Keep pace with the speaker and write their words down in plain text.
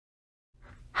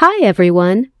Hi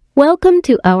everyone, welcome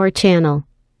to our channel.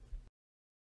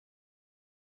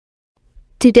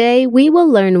 Today we will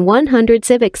learn 100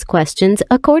 civics questions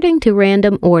according to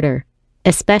random order.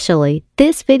 Especially,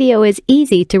 this video is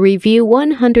easy to review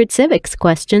 100 civics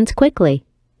questions quickly.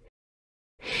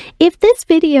 If this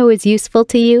video is useful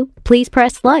to you, please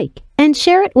press like and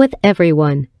share it with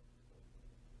everyone.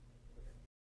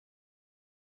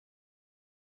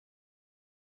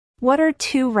 What are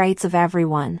two rights of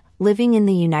everyone living in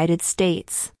the United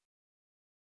States?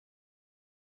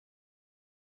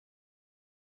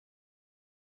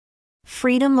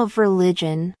 Freedom of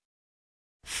religion,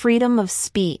 freedom of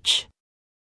speech.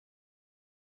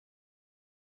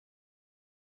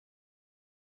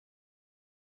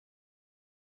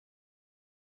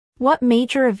 What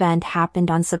major event happened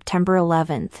on September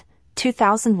 11,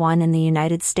 2001 in the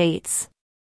United States?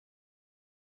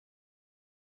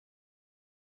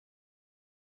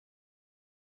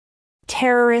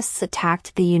 Terrorists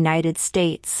attacked the United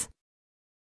States.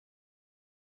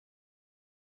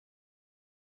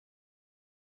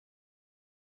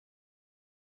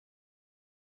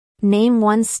 Name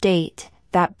one state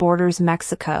that borders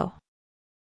Mexico.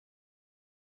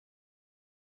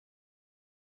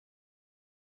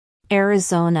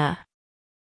 Arizona.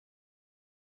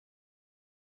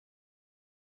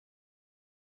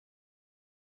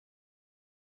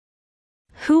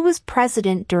 Who was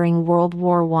president during World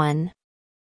War I?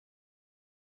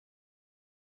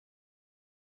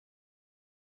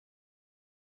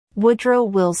 Woodrow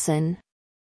Wilson.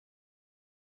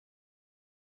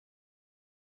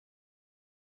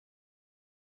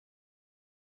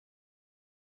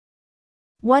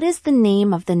 What is the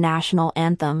name of the national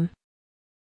anthem?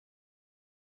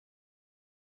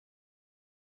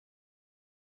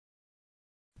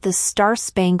 The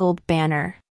Star-Spangled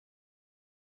Banner.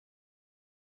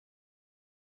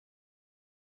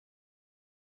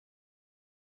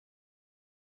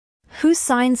 Who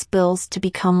signs bills to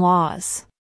become laws?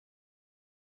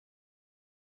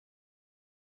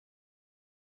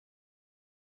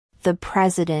 The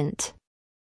President.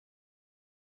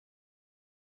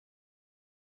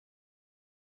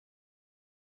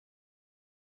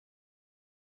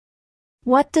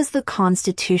 What does the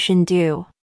Constitution do?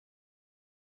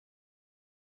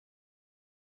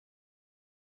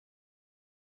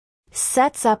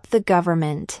 Sets up the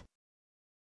government.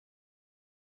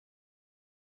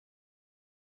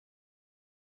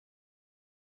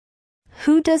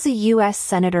 Who does a U.S.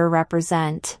 Senator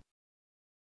represent?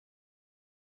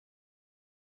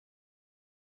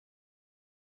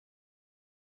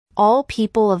 All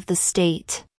people of the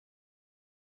state.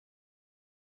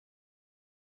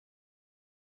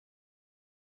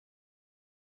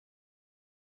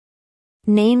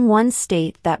 Name one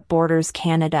state that borders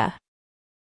Canada.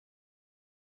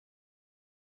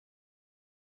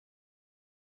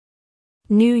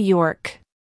 New York.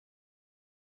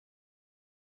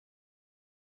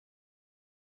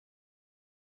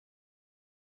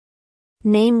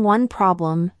 Name one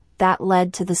problem that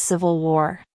led to the Civil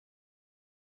War.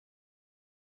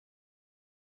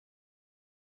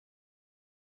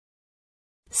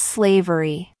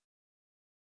 Slavery.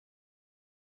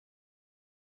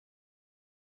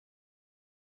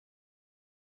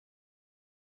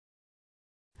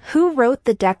 Who wrote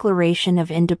the Declaration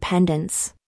of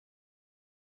Independence?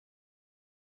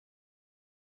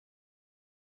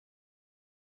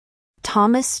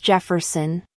 Thomas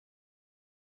Jefferson.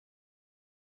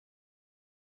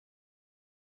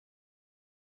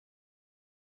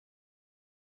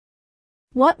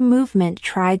 What movement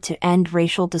tried to end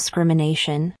racial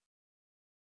discrimination?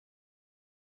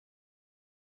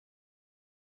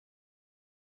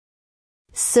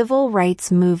 Civil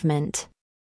rights movement.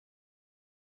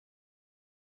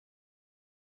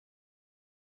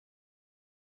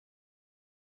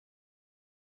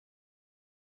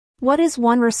 What is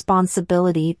one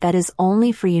responsibility that is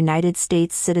only for United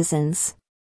States citizens?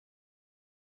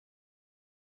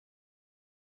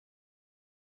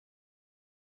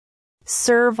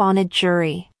 Serve on a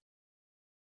jury.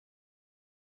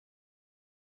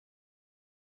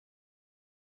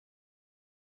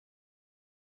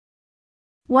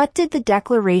 What did the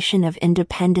Declaration of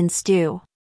Independence do?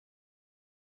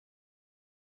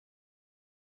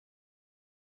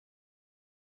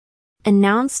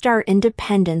 Announced our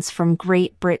independence from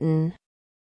Great Britain.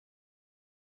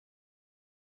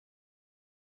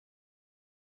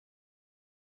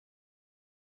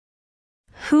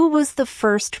 Who was the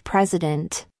first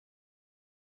president?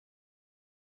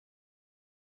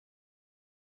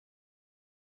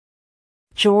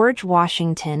 George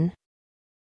Washington.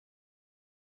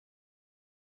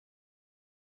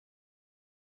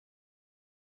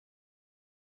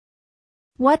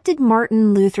 What did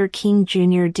Martin Luther King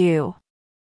Jr. do?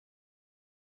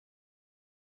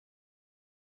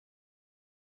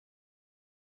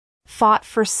 Fought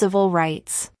for civil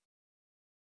rights.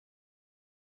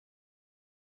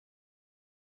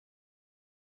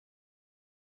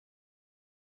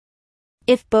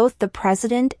 If both the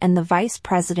president and the vice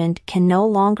president can no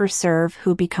longer serve,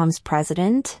 who becomes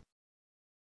president?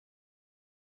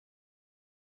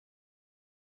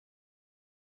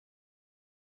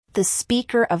 The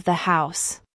Speaker of the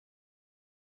House.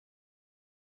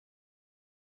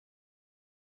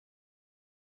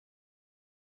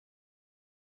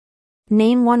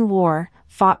 Name one war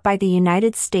fought by the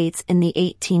United States in the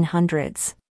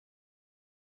 1800s.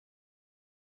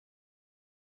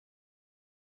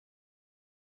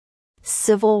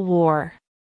 Civil War.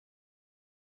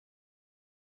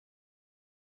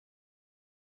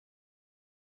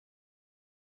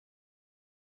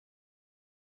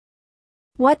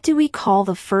 What do we call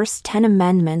the first 10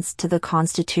 amendments to the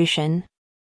Constitution?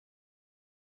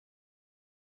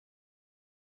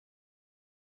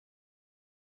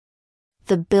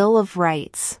 The Bill of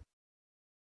Rights.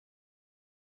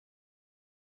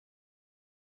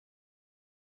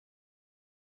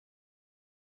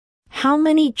 How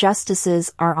many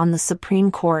justices are on the Supreme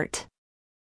Court?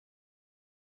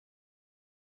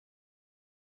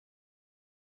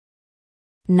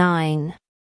 9.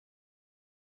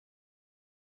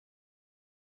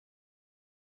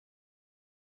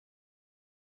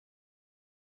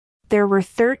 There were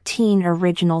 13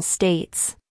 original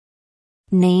states.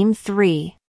 Name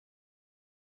 3.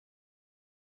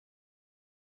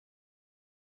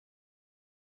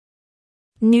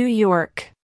 New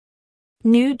York,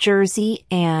 New Jersey,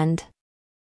 and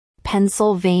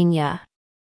Pennsylvania.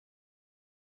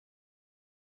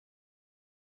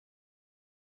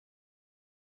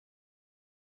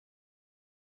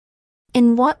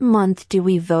 In what month do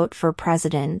we vote for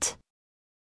president?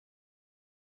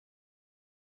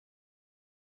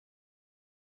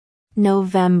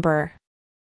 November.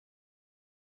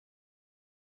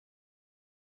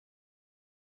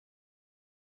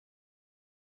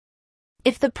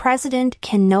 If the president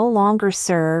can no longer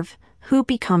serve, who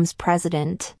becomes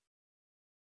president?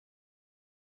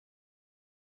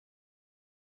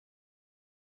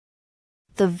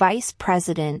 The vice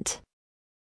president.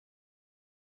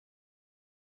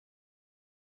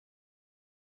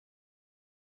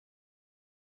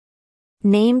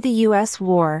 Name the U.S.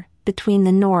 war between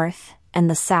the North and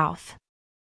the South.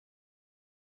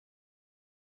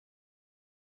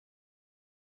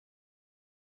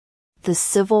 The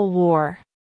Civil War.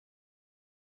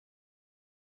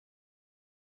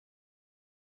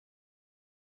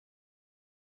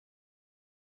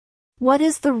 What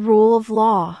is the rule of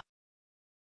law?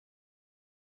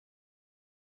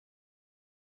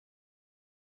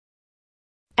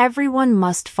 Everyone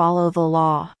must follow the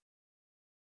law.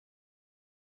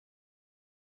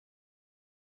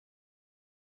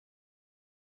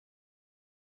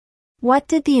 What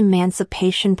did the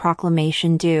Emancipation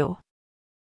Proclamation do?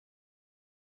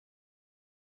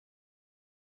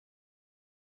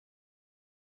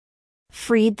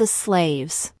 Freed the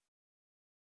slaves.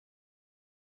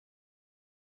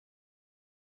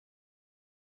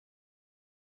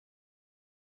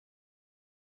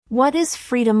 What is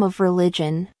freedom of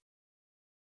religion?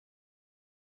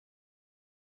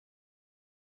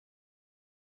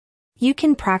 You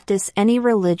can practice any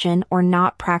religion or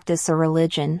not practice a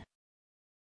religion.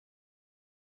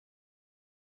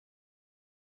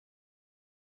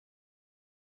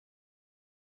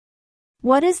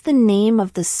 What is the name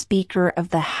of the Speaker of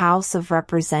the House of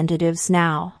Representatives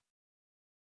now?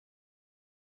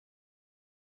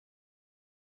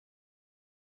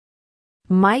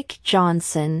 Mike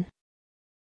Johnson.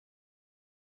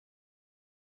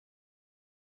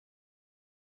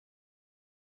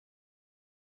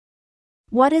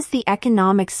 What is the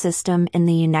economic system in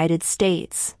the United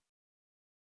States?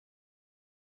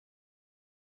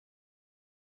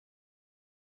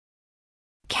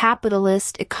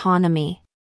 Capitalist economy.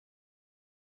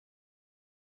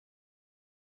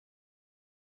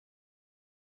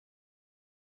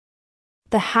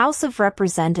 The House of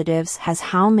Representatives has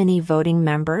how many voting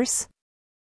members?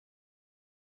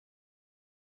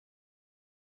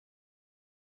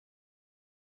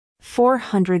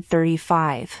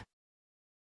 435.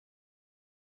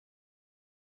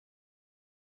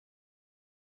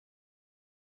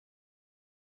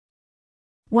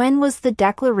 When was the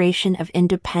Declaration of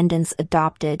Independence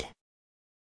adopted?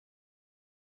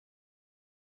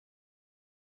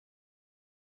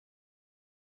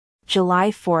 July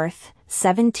 4,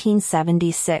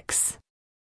 1776.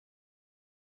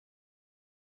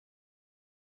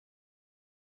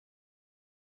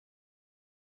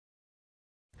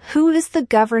 Who is the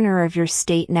governor of your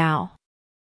state now?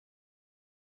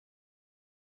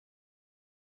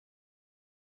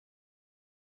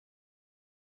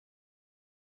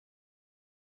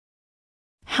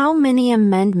 How many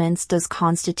amendments does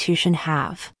Constitution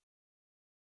have?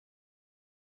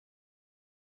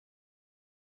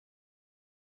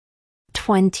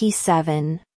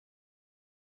 "27.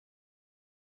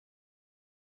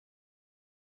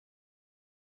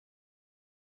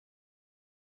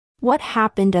 What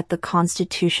happened at the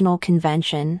Constitutional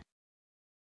Convention?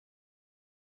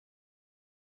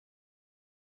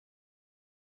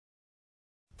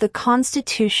 The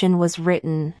Constitution was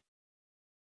written.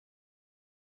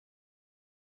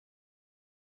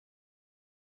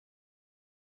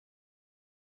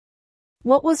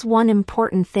 What was one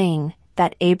important thing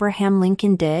that Abraham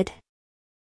Lincoln did?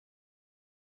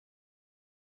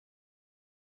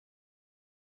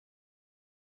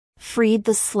 Freed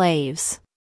the slaves.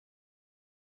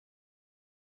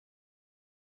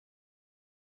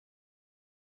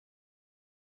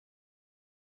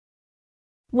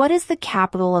 What is the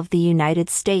capital of the United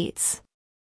States?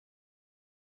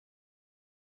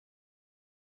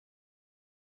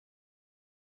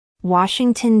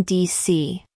 Washington,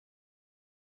 D.C.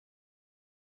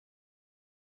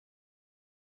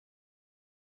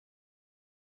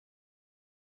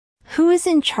 Who is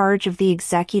in charge of the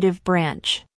executive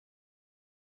branch?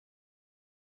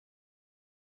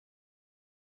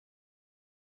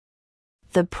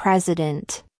 The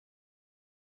President.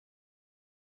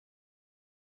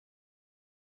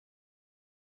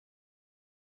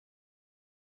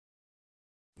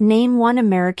 Name one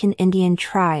American Indian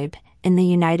tribe in the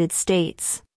United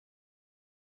States.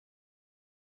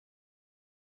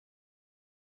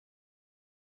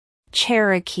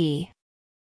 Cherokee.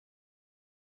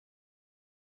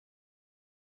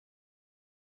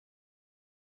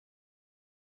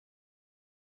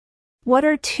 What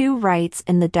are two rights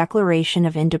in the Declaration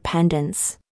of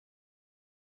Independence?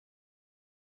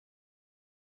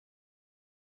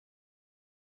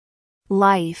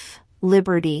 Life,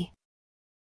 liberty.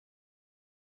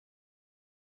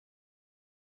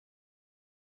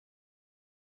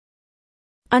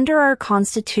 Under our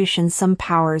Constitution, some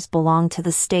powers belong to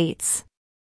the states.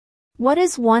 What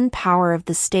is one power of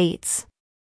the states?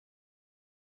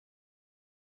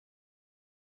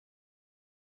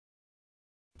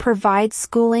 Provide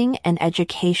schooling and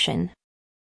education.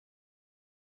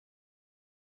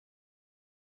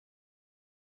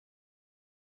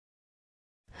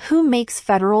 Who makes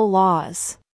federal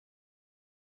laws?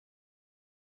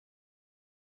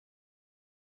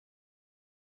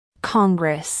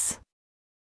 Congress.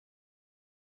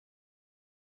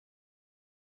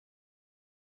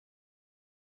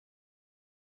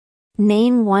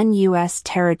 Name one U.S.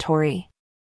 territory.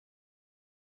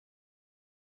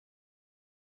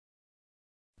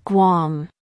 Guam.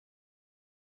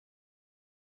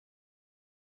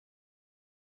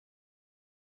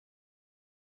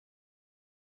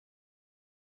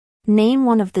 Name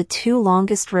one of the two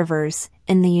longest rivers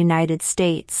in the United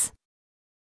States.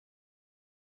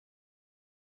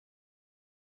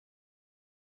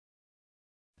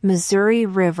 Missouri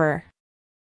River.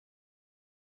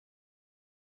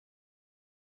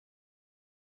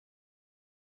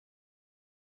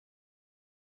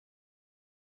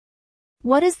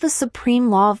 What is the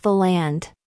supreme law of the land?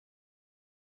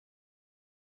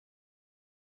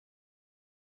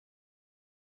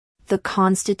 The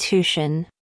Constitution.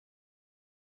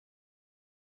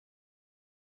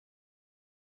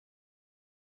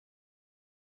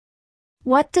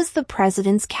 What does the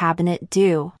President's cabinet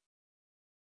do?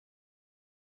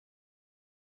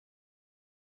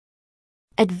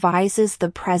 Advises the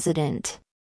President.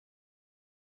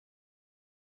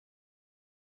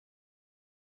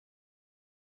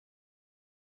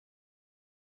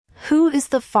 Who is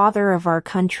the father of our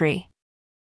country?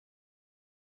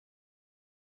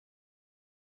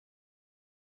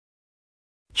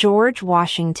 George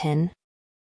Washington.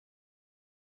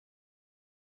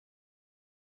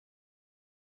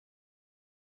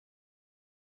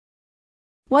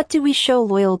 What do we show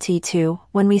loyalty to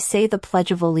when we say the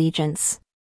Pledge of Allegiance?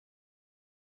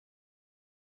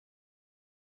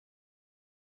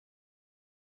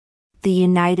 The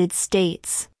United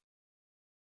States.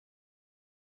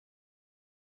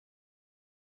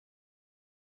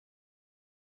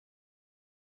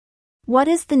 What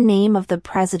is the name of the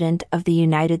President of the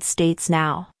United States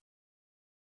now?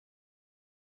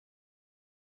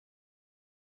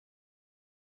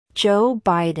 Joe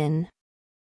Biden.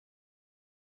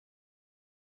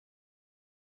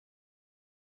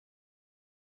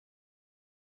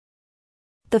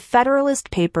 The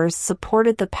Federalist Papers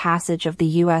supported the passage of the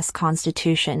U.S.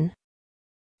 Constitution.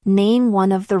 Name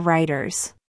one of the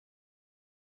writers.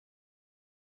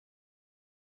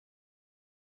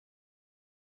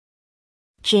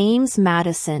 James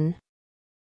Madison.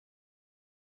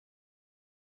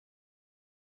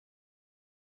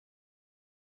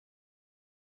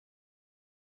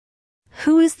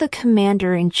 Who is the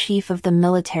commander-in-chief of the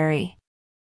military?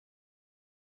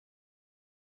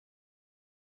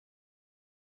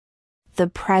 The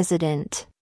President.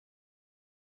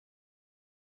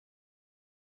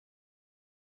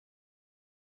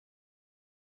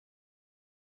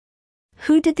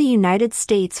 Who did the United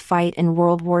States fight in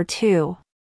World War II?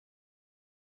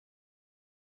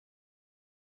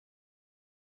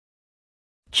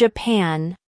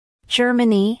 Japan,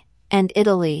 Germany, and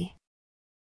Italy.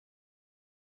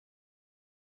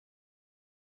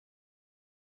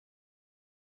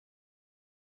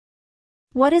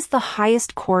 What is the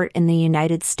highest court in the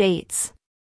United States?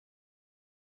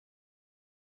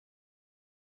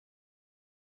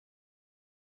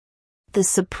 The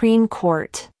Supreme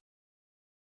Court.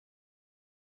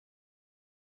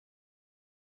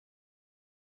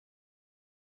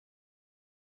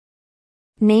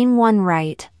 Name one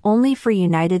right, only for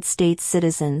United States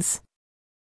citizens.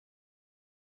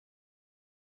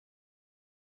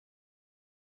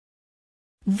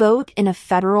 Vote in a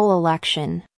federal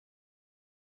election.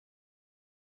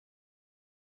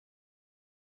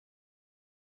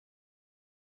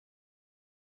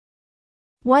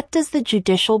 What does the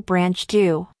judicial branch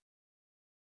do?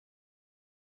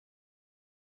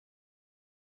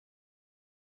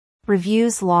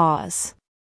 Reviews laws.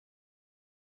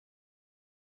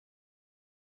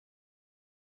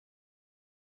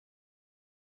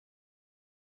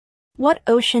 What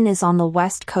ocean is on the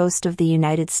west coast of the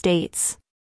United States?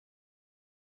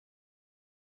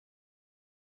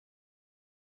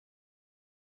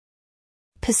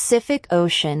 Pacific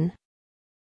Ocean.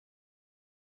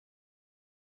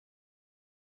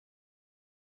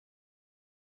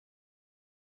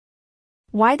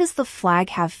 Why does the flag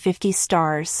have 50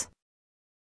 stars?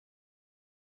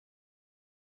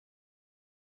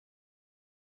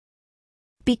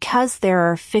 Because there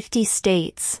are 50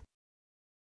 states.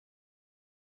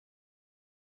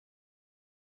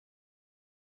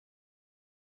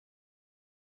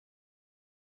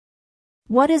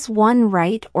 What is one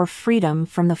right or freedom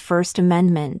from the First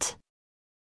Amendment?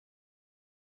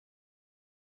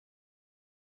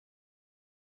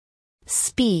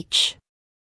 Speech.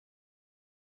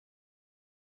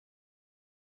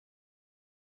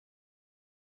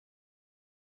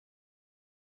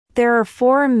 There are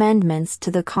 4 amendments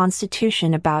to the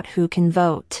Constitution about who can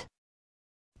vote.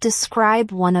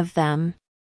 Describe one of them.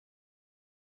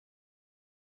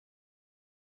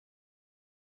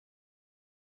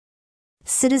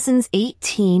 Citizens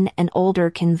 18 and older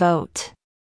can vote.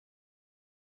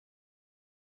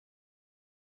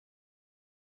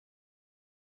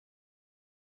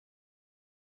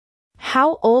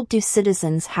 How old do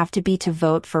citizens have to be to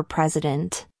vote for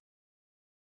president?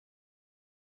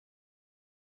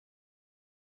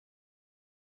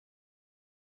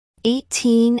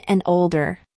 (18) and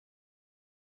older.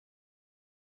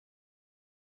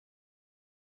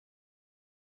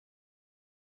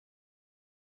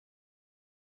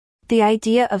 The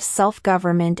idea of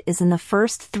self-government is in the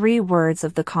first 3 words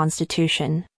of the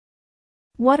Constitution.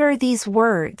 What are these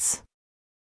words?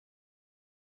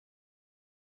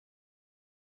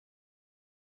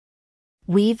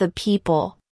 We the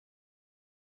people.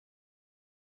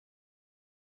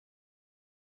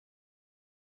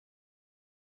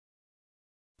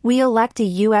 We elect a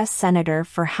U.S. Senator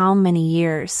for how many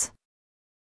years?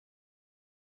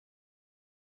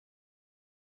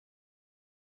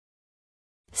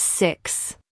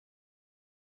 6.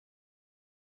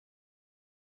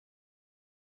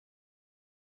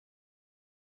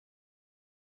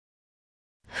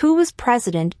 Who was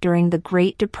president during the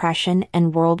Great Depression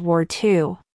and World War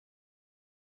II?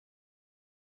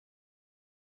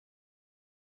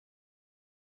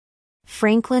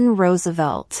 Franklin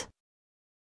Roosevelt.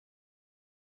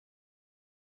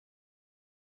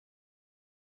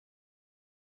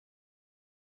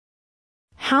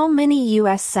 How many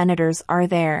U.S. senators are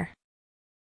there?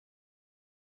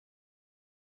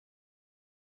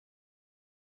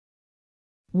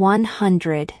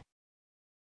 100.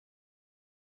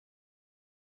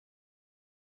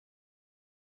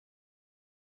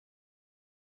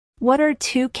 What are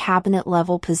 2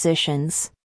 cabinet-level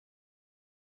positions?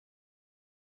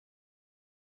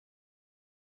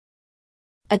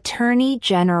 Attorney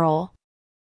General.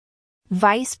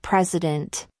 Vice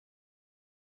President.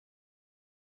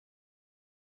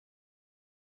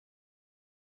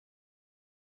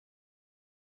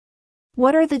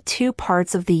 What are the two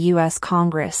parts of the U.S.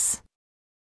 Congress?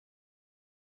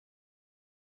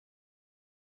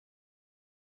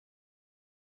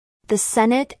 The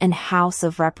Senate and House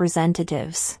of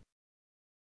Representatives.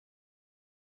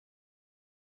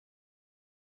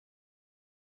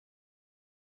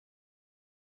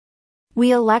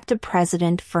 We elect a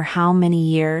president for how many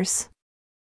years?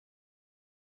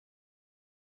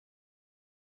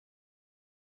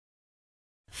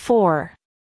 Four.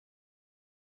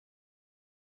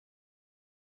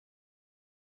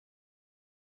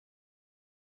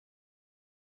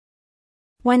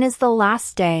 When is the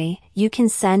last day you can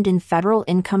send in federal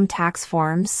income tax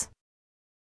forms?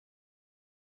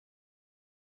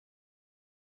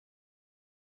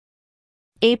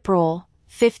 April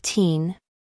 15.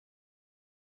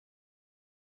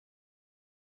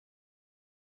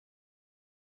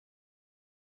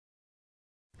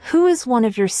 Who is one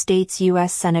of your state's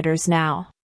U.S. senators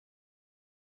now?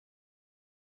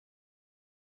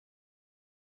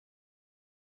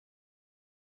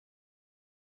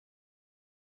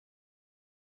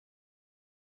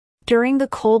 During the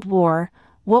Cold War,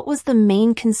 what was the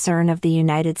main concern of the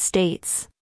United States?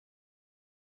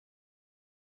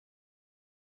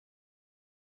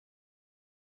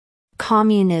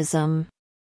 Communism.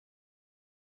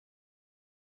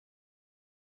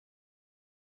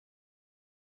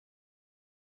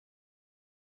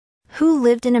 Who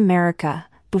lived in America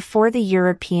before the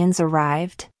Europeans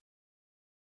arrived?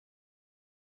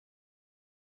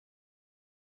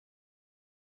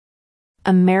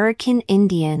 American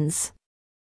Indians.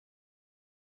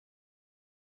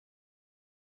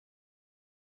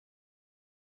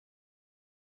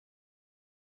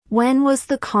 When was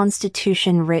the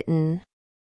Constitution written?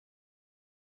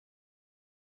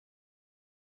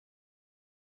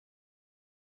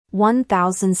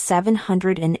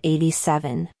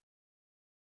 (1787).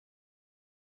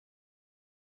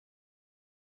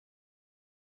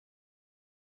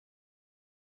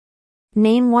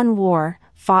 Name one war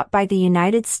fought by the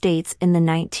United States in the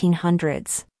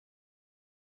 1900s.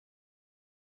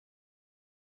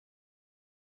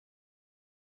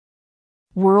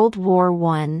 World War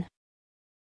I.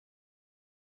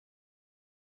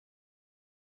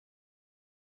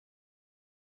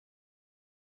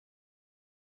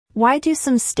 Why do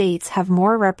some states have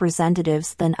more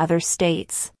representatives than other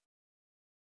states?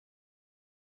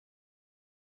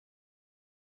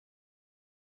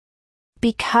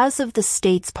 Because of the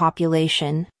state's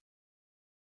population.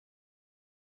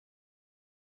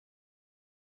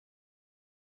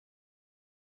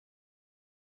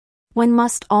 When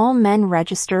must all men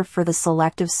register for the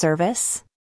Selective Service?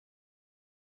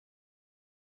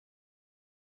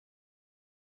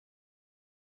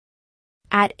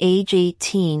 At age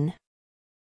 18.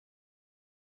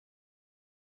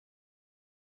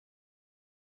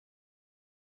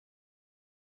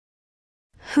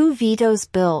 Who vetoes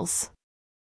bills?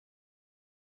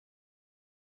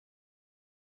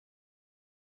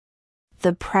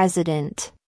 The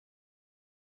President.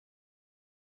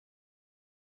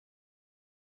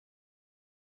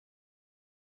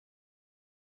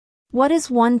 What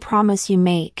is one promise you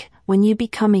make when you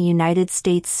become a United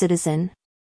States citizen?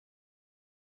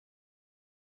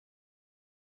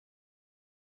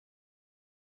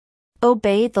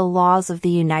 Obey the laws of the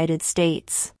United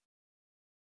States.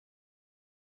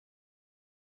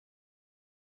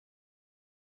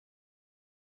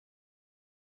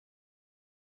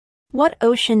 What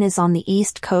ocean is on the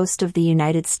east coast of the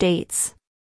United States?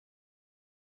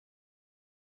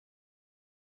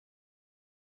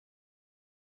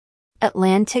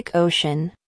 Atlantic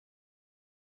Ocean.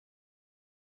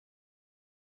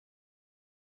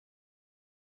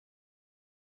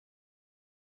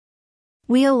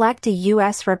 We elect a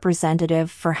U.S.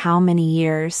 representative for how many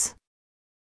years?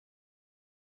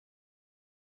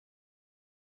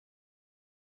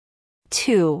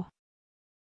 Two.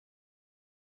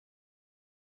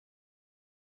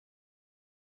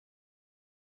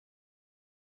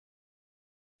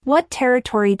 What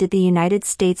territory did the United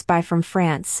States buy from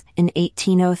France in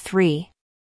 1803?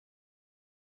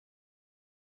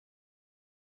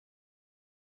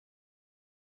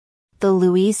 The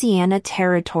Louisiana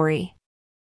Territory.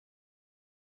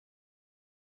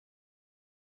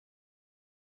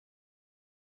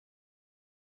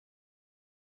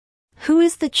 Who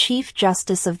is the Chief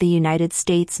Justice of the United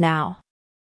States now?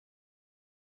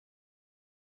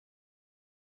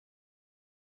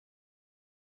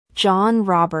 John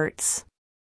Roberts.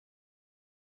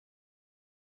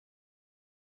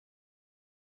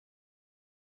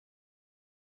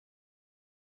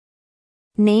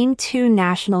 Name two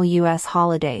national U.S.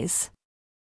 holidays.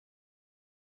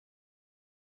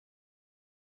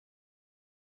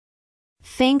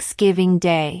 Thanksgiving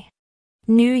Day.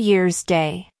 New Year's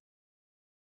Day.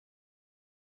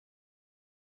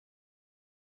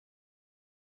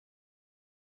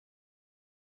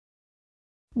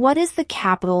 What is the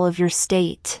capital of your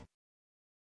state?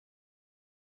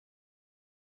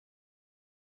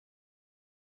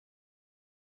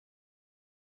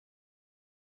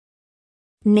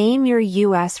 Name your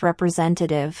U.S.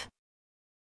 representative.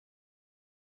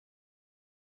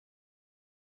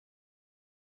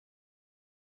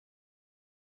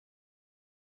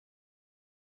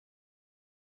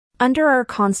 Under our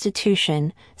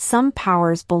Constitution, some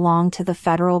powers belong to the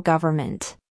federal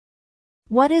government.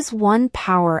 What is one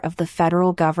power of the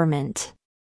federal government?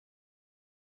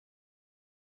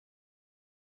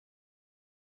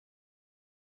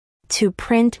 To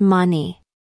print money.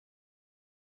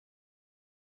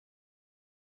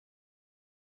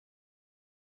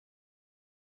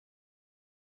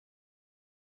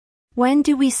 When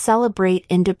do we celebrate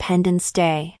Independence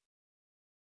Day?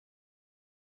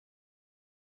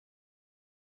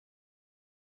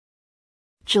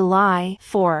 July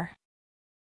 4.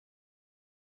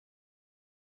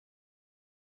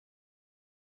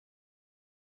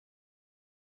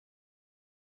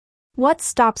 What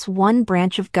stops one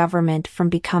branch of government from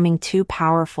becoming too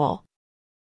powerful?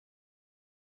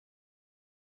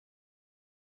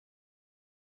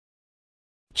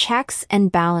 Checks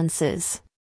and balances.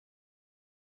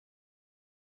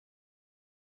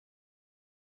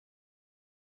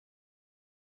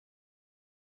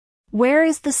 Where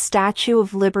is the Statue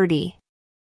of Liberty?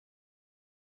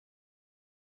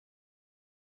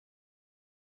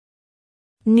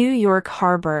 New York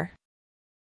Harbor.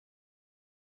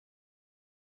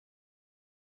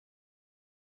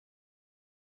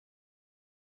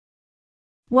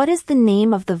 What is the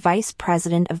name of the Vice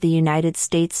President of the United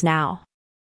States now?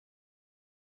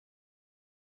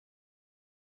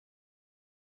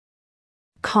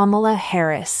 Kamala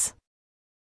Harris.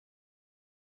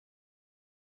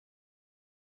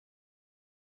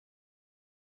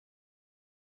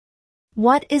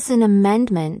 What is an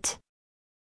amendment?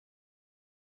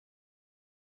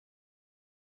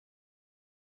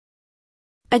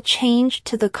 A change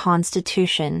to the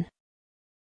Constitution.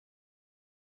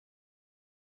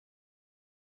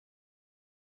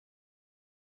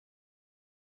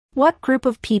 What group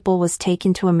of people was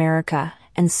taken to America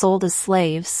and sold as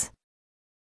slaves?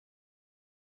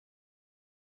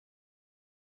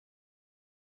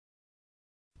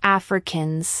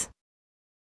 Africans.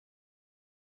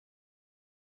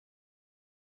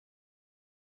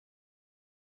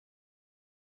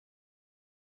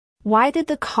 Why did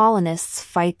the colonists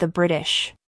fight the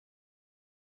British?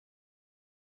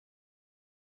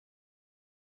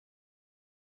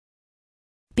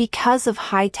 Because of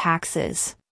high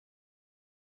taxes.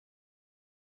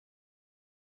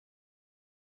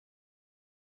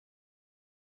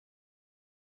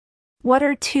 What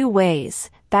are two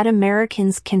ways that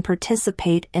Americans can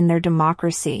participate in their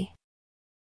democracy?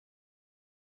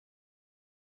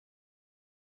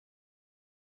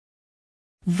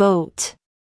 Vote.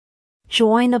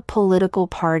 Join a political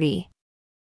party.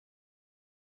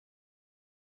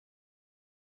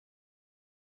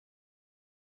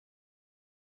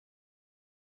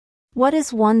 What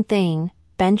is one thing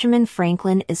Benjamin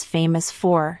Franklin is famous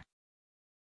for?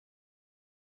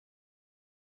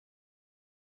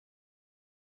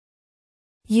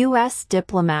 U.S.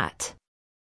 diplomat.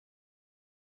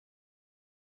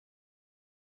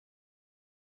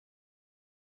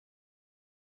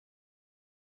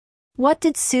 What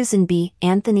did Susan B.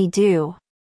 Anthony do?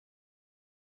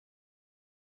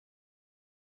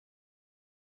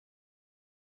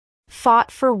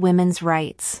 Fought for women's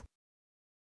rights.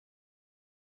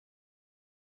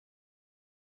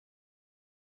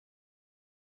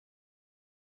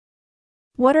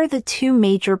 What are the two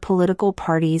major political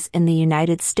parties in the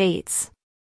United States?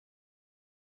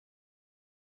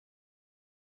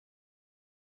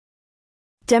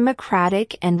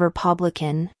 Democratic and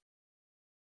Republican.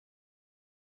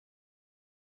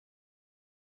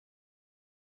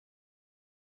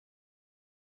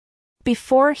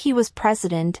 Before he was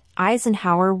president,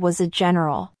 Eisenhower was a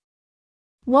general.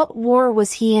 What war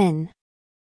was he in?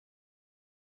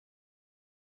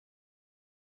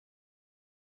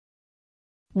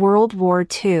 World War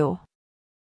II.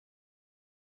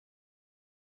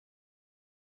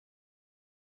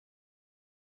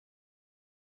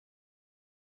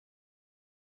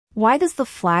 Why does the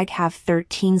flag have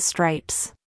 13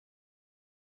 stripes?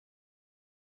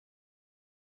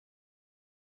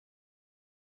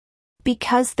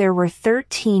 Because there were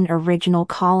 13 original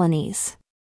colonies.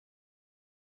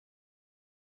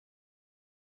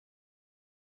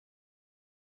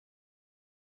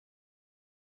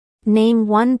 Name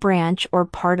one branch or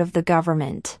part of the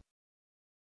government.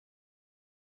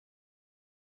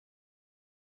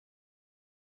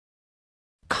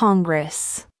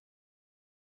 Congress.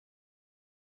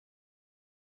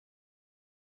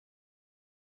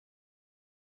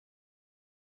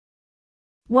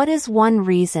 What is one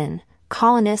reason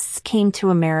colonists came to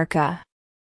America?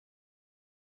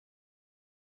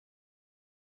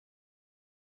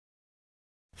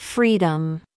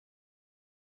 Freedom.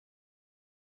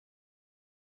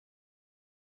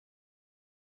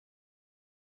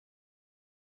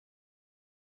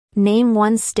 Name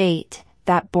one state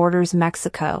that borders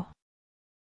Mexico.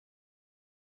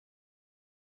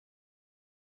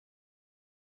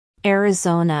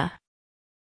 Arizona.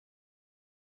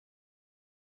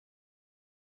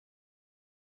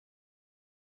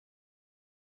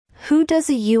 Who does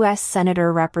a U.S.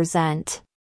 Senator represent?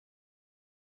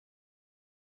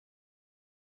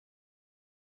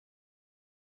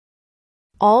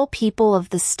 All people of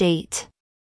the state.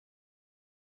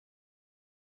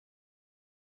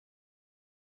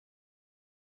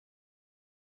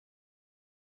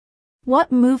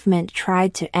 What movement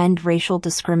tried to end racial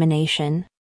discrimination?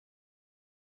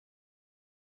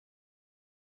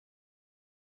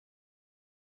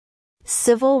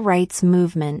 Civil rights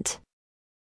movement.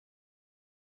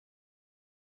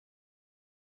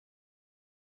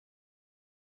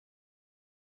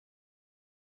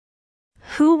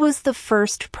 Who was the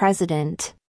first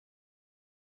president?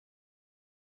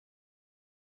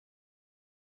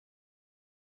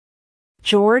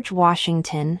 George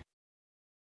Washington.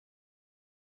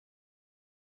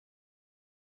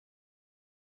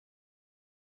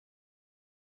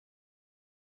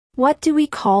 What do we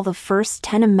call the first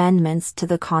 10 amendments to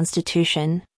the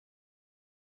Constitution?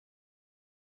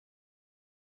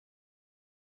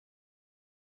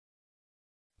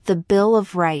 The Bill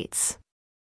of Rights.